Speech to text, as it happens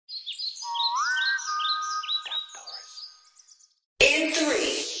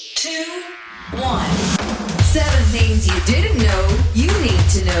2, 1. 7 things you didn't know you need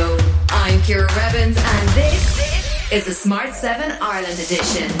to know. I'm Ciara Revens and this is the Smart 7 Ireland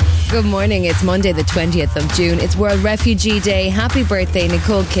edition. Good morning, it's Monday the 20th of June. It's World Refugee Day. Happy birthday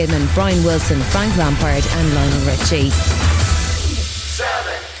Nicole Kidman, Brian Wilson, Frank Lampard and Lionel Richie.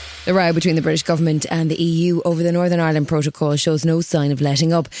 The row between the British government and the EU over the Northern Ireland Protocol shows no sign of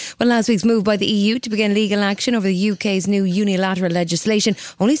letting up. Well, last week's move by the EU to begin legal action over the UK's new unilateral legislation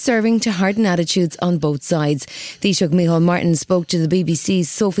only serving to harden attitudes on both sides. Taoiseach Micheál Martin spoke to the BBC's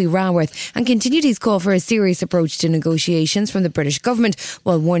Sophie Raworth and continued his call for a serious approach to negotiations from the British government,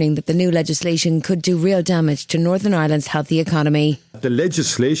 while warning that the new legislation could do real damage to Northern Ireland's healthy economy. The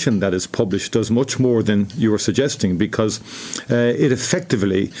legislation that is published does much more than you are suggesting, because it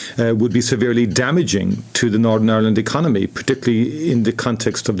effectively would be severely damaging to the Northern Ireland economy, particularly in the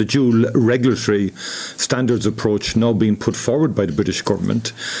context of the dual regulatory standards approach now being put forward by the British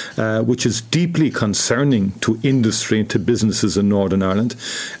government, which is deeply concerning to industry and to businesses in Northern Ireland,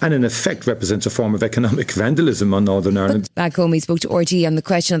 and in effect represents a form of economic vandalism on Northern Ireland. Back home, he spoke to RTE on the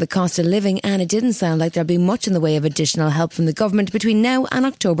question of the cost of living, and it didn't sound like there'll be much in the way of additional help from the government between now and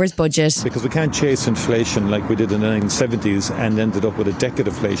October's budget. Because we can't chase inflation like we did in the 1970s and ended up with a decade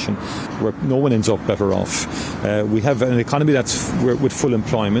inflation where no one ends up better off. We have an economy that's with full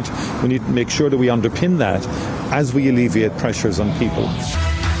employment. We need to make sure that we underpin that as we alleviate pressures on people.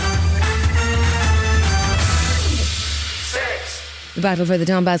 The battle for the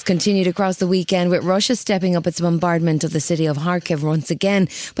Donbass continued across the weekend, with Russia stepping up its bombardment of the city of Kharkiv once again.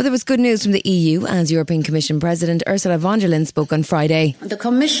 But there was good news from the EU, as European Commission President Ursula von der Leyen spoke on Friday. The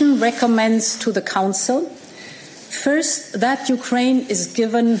Commission recommends to the Council, first, that Ukraine is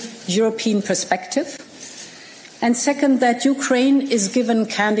given European perspective, and second, that Ukraine is given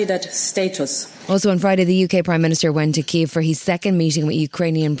candidate status. Also on Friday, the UK Prime Minister went to Kyiv for his second meeting with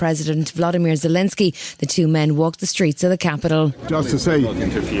Ukrainian President Volodymyr Zelensky. The two men walked the streets of the capital. Just to say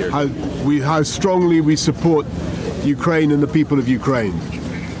how strongly we support Ukraine and the people of Ukraine.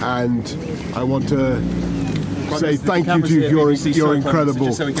 And I want to say thank you to your incredible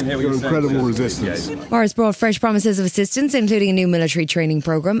resistance. Boris brought fresh promises of assistance, including a new military training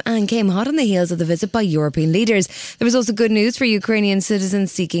programme, and came hot on the heels of the visit by European leaders. There was also good news for Ukrainian citizens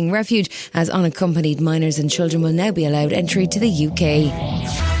seeking refuge, as unaccompanied minors and children will now be allowed entry to the UK.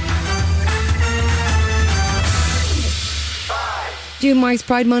 June marks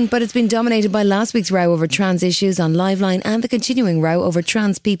Pride Month, but it's been dominated by last week's row over trans issues on Liveline and the continuing row over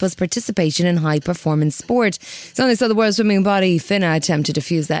trans people's participation in high-performance sport. It's only so the World Swimming Body, FINA, attempted to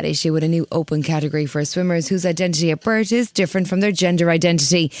fuse that issue with a new open category for swimmers whose identity at birth is different from their gender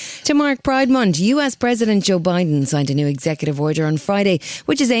identity. To mark Pride Month, US President Joe Biden signed a new executive order on Friday,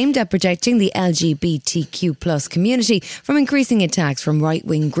 which is aimed at protecting the LGBTQ+ community from increasing attacks from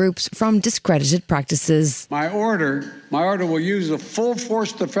right-wing groups from discredited practices. My order will use the full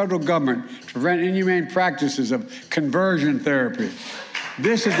force of the federal government to prevent inhumane practices of conversion therapy.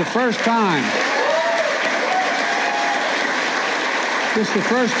 This is the first time.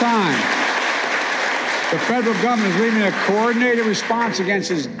 The federal government is leading a coordinated response against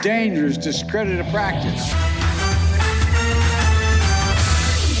this dangerous, discredited practice.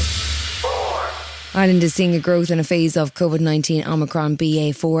 Ireland is seeing a growth in a phase of COVID-19 Omicron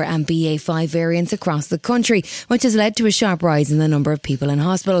BA4 and BA5 variants across the country, which has led to a sharp rise in the number of people in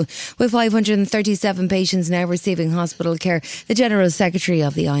hospital. With 537 patients now receiving hospital care, the General Secretary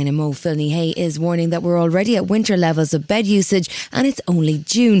of the INMO, Phil Hay, is warning that we're already at winter levels of bed usage and it's only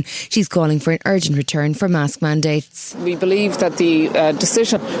June. She's calling for an urgent return for mask mandates. We believe that the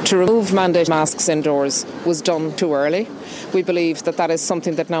decision to remove mandate masks indoors was done too early. We believe that is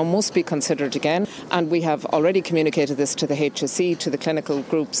something that now must be considered again. And we have already communicated this to the HSE, to the clinical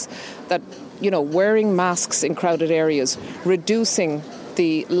groups, that, wearing masks in crowded areas, reducing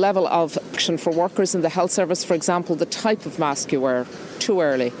the level of action for workers in the health service, for example, the type of mask you wear, too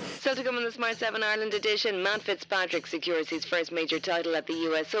early. Still to come on the Smart 7 Ireland edition, Matt Fitzpatrick secures his first major title at the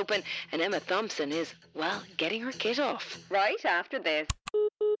US Open, and Emma Thompson is, getting her kit off. Right after this.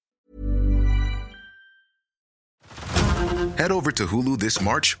 Head over to Hulu this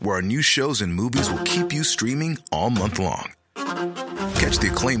March, where our new shows and movies will keep you streaming all month long. Catch the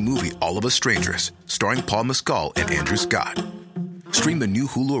acclaimed movie All of Us Strangers, starring Paul Mescal and Andrew Scott. Stream the new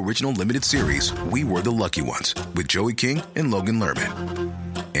Hulu original limited series We Were the Lucky Ones with Joey King and Logan Lerman.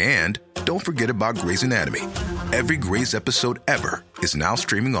 And don't forget about Grey's Anatomy. Every Grey's episode ever is now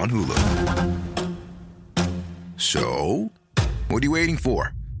streaming on Hulu. So, what are you waiting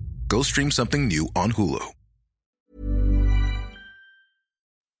for? Go stream something new on Hulu.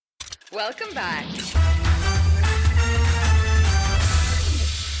 Welcome back.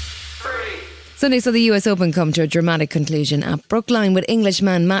 Sunday saw the US Open come to a dramatic conclusion at Brookline, with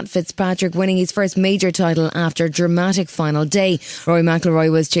Englishman Matt Fitzpatrick winning his first major title after a dramatic final day. Rory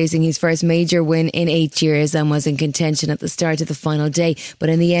McIlroy was chasing his first major win in 8 years and was in contention at the start of the final day, but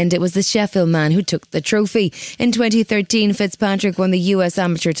in the end it was the Sheffield man who took the trophy. In 2013, Fitzpatrick won the US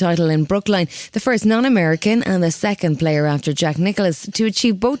amateur title in Brookline, the first non-American and the second player after Jack Nicklaus to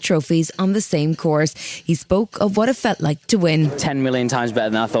achieve both trophies on the same course. He spoke of what it felt like to win. 10 million times better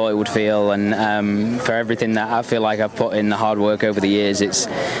than I thought it would feel, and for everything that I feel like I've put in the hard work over the years, it's,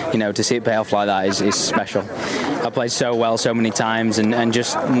 you know, to see it pay off like that is special. I played so well so many times and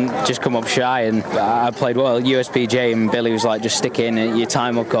just come up shy, and I played well. USPJ, and Billy was like, just stick in, your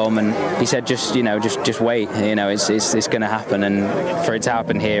time will come, and he said, just wait, you know, it's going to happen, and for it to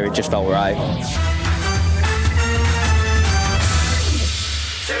happen here, it just felt right.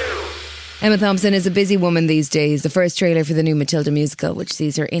 Emma Thompson is a busy woman these days. The first trailer for the new Matilda musical, which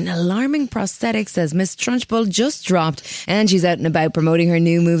sees her in alarming prosthetics as Miss Trunchbull, just dropped, and she's out and about promoting her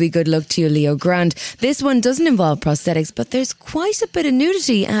new movie Good Luck to You, Leo Grande. This one doesn't involve prosthetics, but there's quite a bit of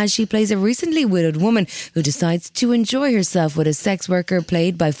nudity as she plays a recently widowed woman who decides to enjoy herself with a sex worker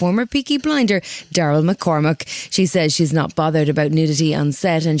played by former Peaky Blinder Daryl McCormack. She says she's not bothered about nudity on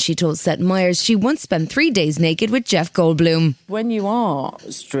set, and she told Seth Meyers she once spent 3 days naked with Jeff Goldblum. When you are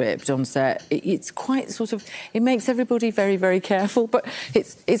stripped on set, it's quite sort of, it makes everybody very, very careful, but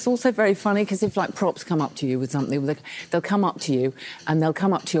it's also very funny because if like props come up to you with something, they'll come up to you and they'll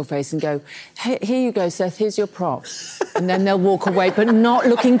come up to your face and go, hey, here you go, Seth, here's your prop. And then they'll walk away, but not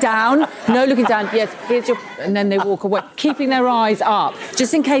looking down. No looking down. Yes, here's your... And then they walk away, keeping their eyes up,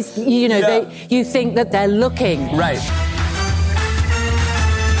 just in case, you know, you think that they're looking. Right.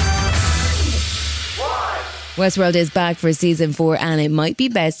 Westworld is back for season 4, and it might be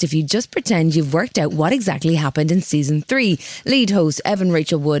best if you just pretend you've worked out what exactly happened in season 3. Lead host Evan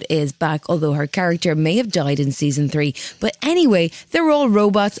Rachel Wood is back, although her character may have died in season 3. But anyway, they're all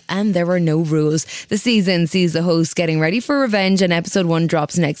robots and there are no rules. The season sees the host getting ready for revenge, and episode 1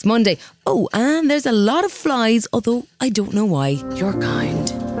 drops next Monday. Oh, and there's a lot of flies, although I don't know why. Your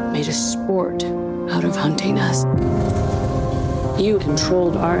kind made a sport out of hunting us. You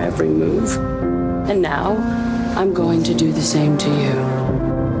controlled our every move. And now, I'm going to do the same to you.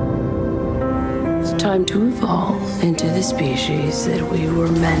 It's time to evolve into the species that we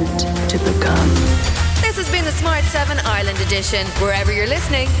were meant to become. This has been the Smart 7 Ireland edition. Wherever you're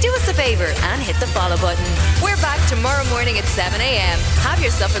listening, do us a favour and hit the follow button. We're back tomorrow morning at 7 a.m. Have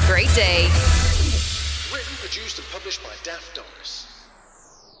yourself a great day. Written, produced and published by Daft Doris.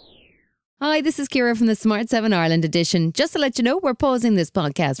 Hi, this is Ciara from the Smart 7 Ireland edition. Just to let you know, we're pausing this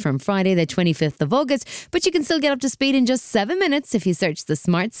podcast from Friday the 25th of August, but you can still get up to speed in just 7 minutes if you search the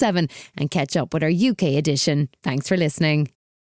Smart 7 and catch up with our UK edition. Thanks for listening.